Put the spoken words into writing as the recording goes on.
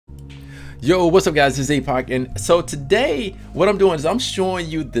Yo, what's up guys, this is Apok, and so today what I'm doing is I'm showing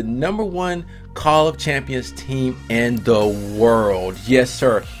you the #1 Call of Champions team in the world. Yes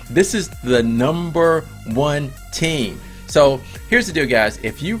sir, this is the #1 team. So here's the deal guys,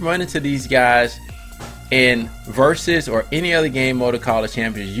 if you run into these guys in Versus or any other game mode of Call of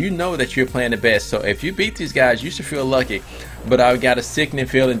Champions, you know that you're playing the best. So if you beat these guys, you should feel lucky. But I've got a sickening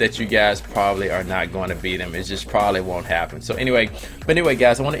feeling that you guys probably are not going to beat them. It just probably won't happen. So anyway,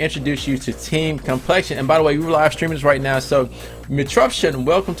 guys, I want to introduce you to Team Complexion. And by the way, we're live streaming this right now. So Mitruption,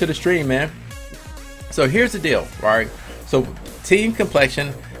 welcome to the stream, man. So here's the deal, right? So Team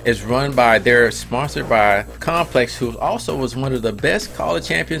Complexion is run by, they're sponsored by Complex, who also was one of the best Call of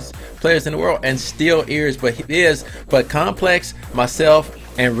Champions players in the world and still is, but Complex, myself,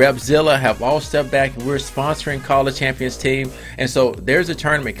 and Repzilla have all stepped back, and we're sponsoring Call of Champions team. And so there's a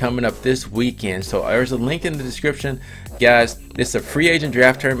tournament coming up this weekend. So there's a link in the description, guys. It's a free agent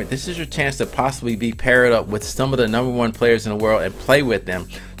draft tournament. This is your chance to possibly be paired up with some of the #1 players in the world and play with them.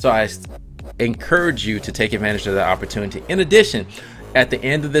 So I encourage you to take advantage of that opportunity. In addition, at the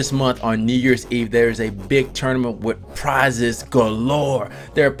end of this month on New Year's Eve, there's a big tournament with prizes galore.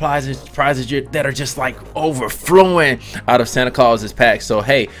 There are prizes that are just like overflowing out of Santa Claus's pack. So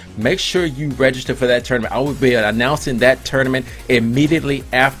hey, make sure you register for that tournament. I will be announcing that tournament immediately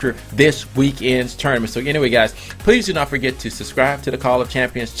after this weekend's tournament. So anyway guys, please do not forget to subscribe to the Call of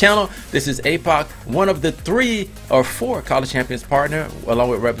Champions channel. This is Apok, one of the 3 or 4 Call of Champions partner,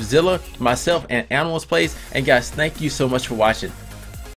 along with Repzilla, myself, and AnimalsPlay. And guys, thank you so much for watching.